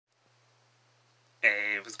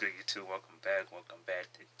What's good, YouTube? Welcome back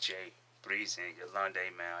to Jay Breezy and Yolanda,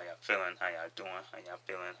 man. How y'all feeling? How y'all doing? How y'all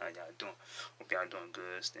feeling? How y'all doing? Hope y'all doing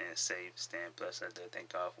good, staying safe, staying blessed. I do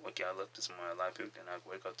thank God for what y'all up this morning. A lot of people did not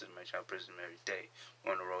wake up to make y'all prison every day.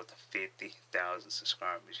 We're on the road to 50,000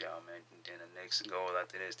 subscribers, y'all, man. And then the next goal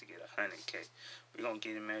after this to get 100K. We're gonna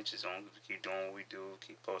get it, man. Just on keep doing what we do,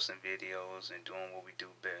 keep posting videos and doing what we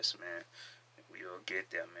do best, man. We'll get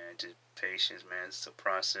there, man. Just patience, man. It's a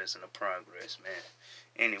process and a progress, man.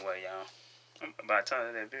 Anyway, y'all, by the time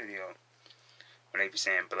of that video, when they be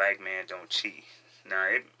saying black men don't cheat. Now,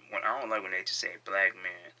 I don't like when they just say black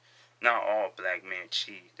men. Not all black men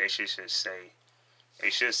cheat. They should say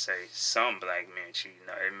some black men cheat.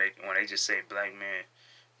 Now, when they just say black men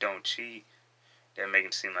don't cheat, that make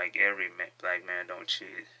it seem like every black man don't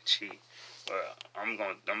cheat. But I'm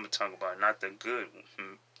gonna talk about not the good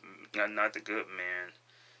men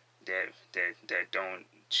that don't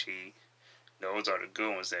cheat. Those are the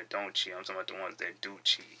good ones that don't cheat. I'm talking about the ones that do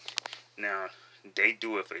cheat. Now, they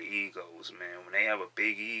do it for egos, man. When they have a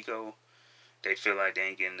big ego, they feel like they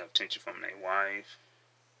ain't getting enough attention from their wife.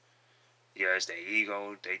 Yeah, it's their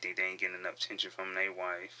ego. They think they ain't getting enough attention from their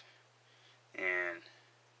wife. And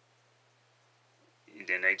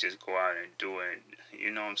then they just go out and do it.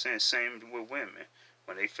 You know what I'm saying? Same with women.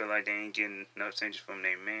 When they feel like they ain't getting enough attention from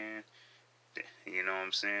their man, you know what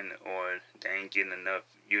I'm saying? Or they ain't getting enough,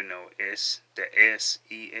 the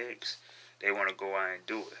SEX, they want to go out and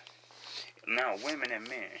do it. Now, women and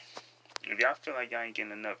men, if y'all feel like y'all ain't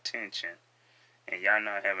getting enough attention and y'all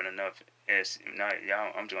not having enough I'm just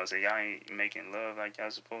gonna say y'all ain't making love like y'all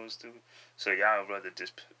supposed to, so y'all rather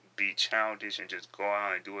just be childish and just go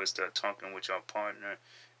out and do it, start talking with your partner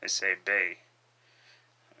and say, babe,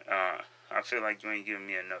 I feel like you ain't giving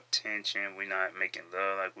me enough attention. We not making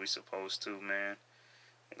love like we supposed to, man.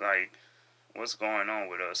 Like, what's going on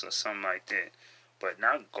with us or something like that. But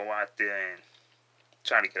not go out there and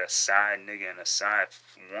try to get a side nigga and a side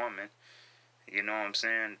woman. You know what I'm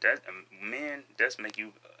saying? That's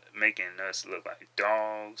making us look like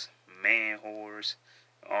dogs, man whores,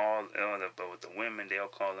 all other. But with the women, they'll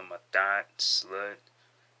call them a thought, slut.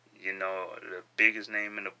 You know, the biggest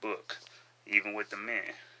name in the book. Even with the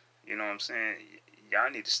men. You know what I'm saying?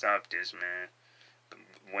 Y'all need to stop this, man.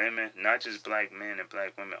 Women, not just black men and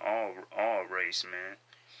black women, all race, man.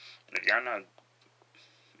 If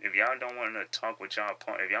y'all don't want to talk with y'all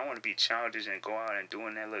partner, if y'all want to be childish and go out and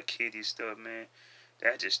doing that little kiddie stuff, man,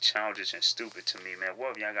 that's just childish and stupid to me, man.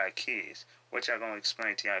 What if y'all got kids? What y'all gonna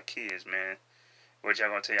explain to y'all kids, man? What y'all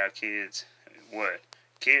gonna tell y'all kids? What?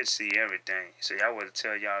 Kids see everything. So y'all want to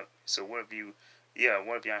tell y'all, so what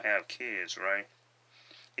if y'all have kids, right?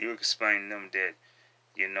 You explain to them that,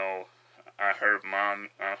 I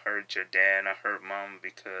hurt your dad, I hurt mom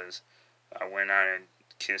because I went out and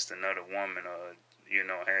kissed another woman or,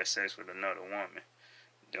 had sex with another woman.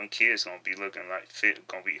 Them kids gonna be looking like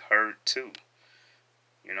gonna be hurt too.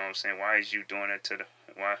 You know what I'm saying? Why is you doing it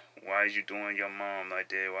why is you doing your mom like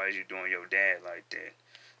that? Why is you doing your dad like that?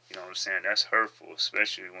 You know what I'm saying? That's hurtful,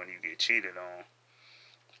 especially when you get cheated on.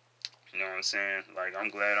 You know what I'm saying? Like, I'm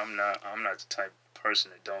glad I'm not the type of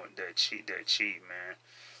person that cheat, man.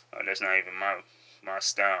 That's not even my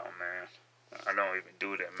style, man. I don't even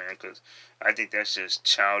do that, man, because I think that's just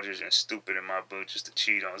childish and stupid in my book, just to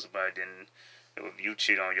cheat on somebody. Then if you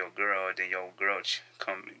cheat on your girl, then your girl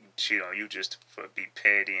come cheat on you just for be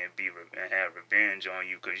petty and have revenge on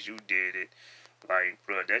you because you did it. Like,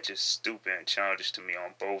 bro, that's just stupid and childish to me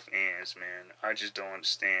on both ends, man. I just don't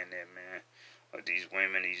understand that, man. These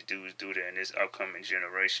women, these dudes do that, and this upcoming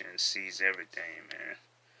generation sees everything, man.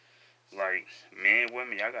 Like, men,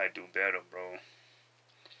 women, y'all gotta do better, bro.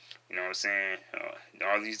 You know what I'm saying?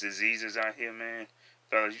 All these diseases out here, man.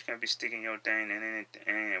 Fellas, you can't be sticking your thing in anything.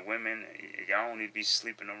 And women, y'all don't need to be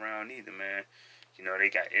sleeping around either, man. You know, they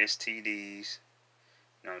got STDs.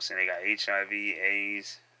 You know what I'm saying? They got HIV,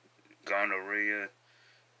 AIDS, gonorrhea.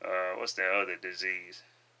 What's that other disease?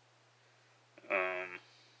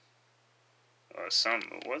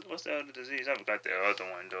 What's the other disease? I forgot the other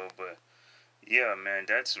one, though, but yeah, man,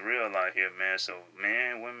 that's real out here, man. So,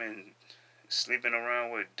 man, women sleeping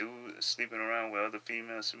around with other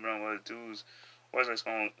females, sleeping around with other dudes, what's that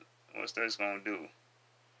gonna do?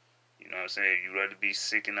 You know what I'm saying? If you rather be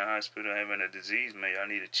sick in the hospital having a disease, man, y'all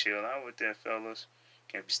need to chill out with that, fellas.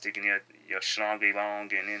 Can't be sticking your schlongy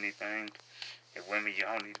long in anything. And women,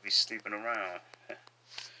 y'all need to be sleeping around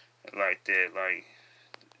like that. Like,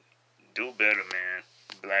 do better, man.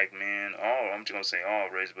 Black men, I'm just gonna say all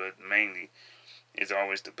race, but mainly it's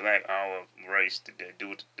always the black our race that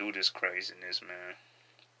do this craziness, man.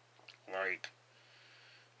 Like,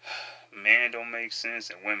 men don't make sense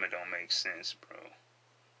and women don't make sense, bro.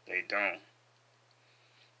 They don't.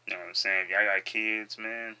 You know what I'm saying? If y'all got kids,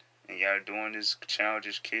 man, and y'all doing this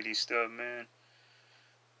childish kiddie stuff, man,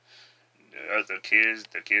 the kids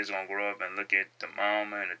gonna grow up and look at the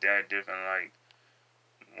mama and the dad different. Like,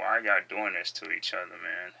 why y'all doing this to each other,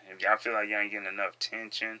 man? If y'all feel like y'all ain't getting enough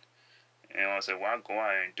attention, you know, I say, why go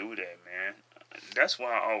out and do that, man? That's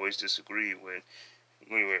why I always disagree with.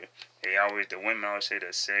 The women always say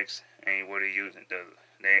that sex ain't what it used the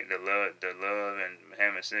love and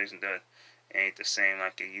having sex and that ain't the same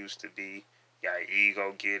like it used to be. Y'all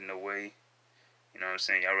ego getting away. You know what I'm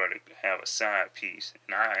saying? Y'all rather have a side piece.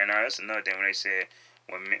 And that's another thing when they said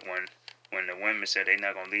when the women said they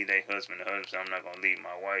not gonna leave their husband, the husband said, I'm not gonna leave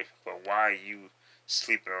my wife. But why are you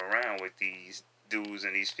sleeping around with these dudes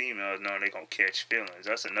and these females knowing they gonna catch feelings?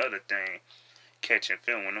 That's another thing. Catching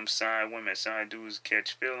feelings. When them side women, side dudes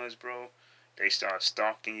catch feelings, bro, they start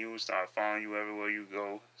stalking you, start following you everywhere you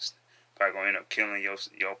go. Probably gonna end up killing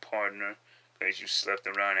your partner because you slept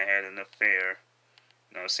around and had an affair.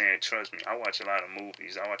 You know what I'm saying? Trust me, I watch a lot of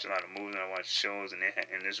movies. I watch shows, and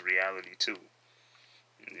this reality too.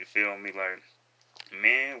 You feel me? Like,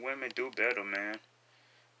 men, women do better, man.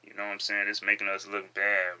 You know what I'm saying? It's making us look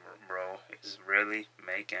bad, bro. It's really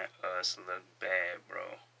making us look bad, bro.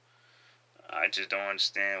 I just don't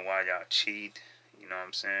understand why y'all cheat. You know what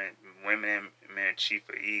I'm saying? Women and men cheat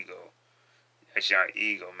for ego. That's y'all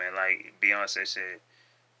ego, man. Like Beyonce said,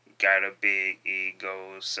 got a big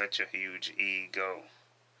ego, such a huge ego.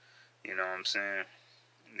 You know what I'm saying?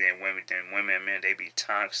 Then women and men, they be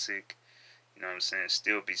toxic. You know what I'm saying?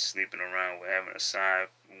 Still be sleeping around with having a side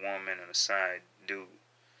woman and a side dude.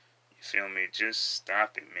 You feel me? Just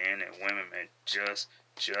stop it, man. And women, man, just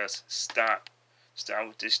stop. Stop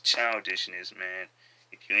with this childishness, man.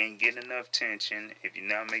 If you ain't getting enough attention, if you're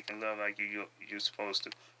not making love like you're supposed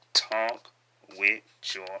to, talk with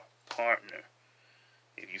your partner.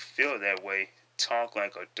 If you feel that way, talk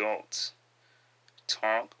like adults.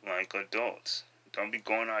 Talk like adults. Don't be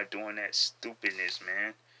going out doing that stupidness,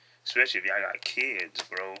 man. Especially if y'all got kids,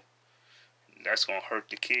 bro. That's gonna hurt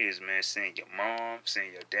the kids, man. Seeing your mom,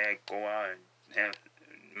 seeing your dad go out and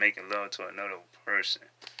making love to another person.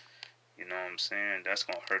 You know what I'm saying? That's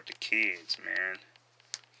gonna hurt the kids, man.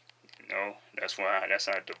 You know, that's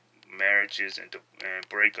how the marriages and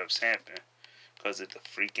breakups happen. Because of the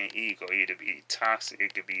freaking ego. Either be toxic,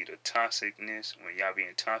 it could be the toxicness when y'all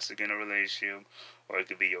being toxic in a relationship, or it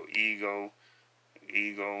could be your ego,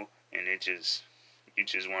 and you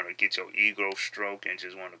just want to get your ego stroke and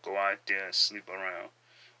just want to go out there and sleep around.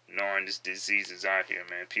 Knowing this disease is out here,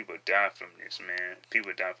 man. People die from this, man.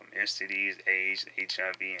 People die from STDs, AIDS,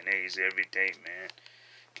 HIV, and AIDS every day, man.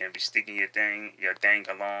 Can't be sticking your thing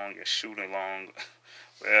along, your shoot along,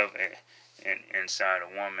 whatever, and inside a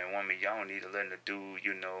woman. Y'all don't need to let the dude,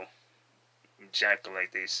 you know,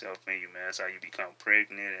 ejaculate themselves in you, man. That's how you become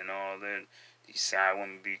pregnant and all that. These side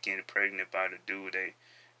women be getting pregnant by the dude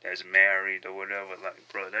that's married or whatever.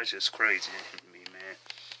 Like, bro, that's just crazy to me, man.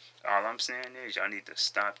 All I'm saying is y'all need to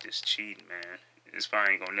stop this cheating, man. It's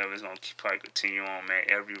probably it's gonna probably continue on, man.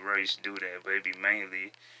 Every race do that, but it be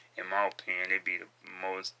mainly, in my opinion, it be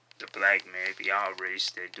the black man. It be our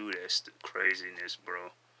race that do that craziness,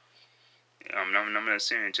 bro. I'm not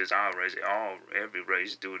saying just our race. Every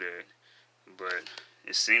race do that, but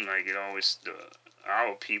it seems like it always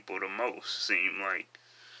our people the most seem like.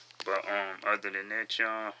 But other than that,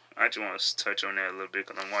 y'all, I just want to touch on that a little bit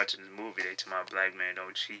because I'm watching this movie. They tell my black man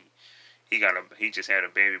don't cheat. He just had a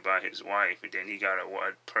baby by his wife, and then he got a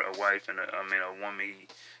wife and a woman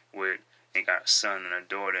with, and got a son and a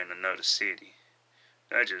daughter in another city.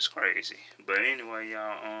 That's just crazy. But anyway,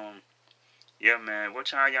 y'all, yeah, man,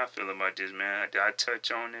 how y'all feel about this, man? Did I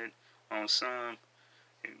touch on it on some?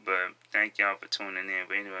 But thank y'all for tuning in.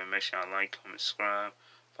 But anyway, make sure y'all like, comment, subscribe.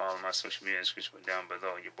 Follow my social media description down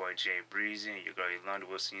below. Your boy Jay Breezy and your girl Yolanda.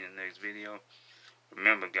 We'll see you in the next video.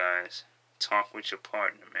 Remember, guys, talk with your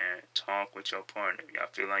partner, man. Talk with your partner. If y'all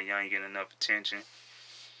feel like y'all ain't getting enough attention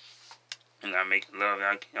and y'all making love,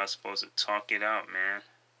 y'all supposed to talk it out, man.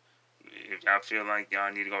 If y'all feel like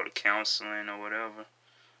y'all need to go to counseling or whatever,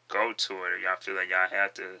 go to it. If y'all feel like y'all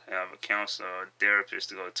have to have a counselor or a therapist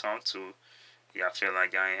to go talk to, y'all feel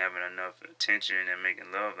like y'all ain't having enough attention and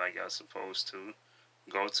making love like y'all supposed to,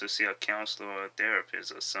 go to see a counselor or a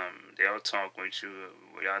therapist or something. They'll talk with you.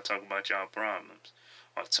 Y'all talk about y'all problems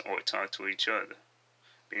or talk to each other.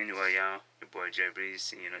 But anyway, y'all, your boy Jay Breezy,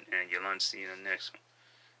 see you and Yolanda, see you in the next one.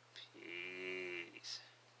 Peace.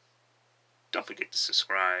 Don't forget to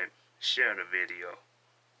subscribe, share the video.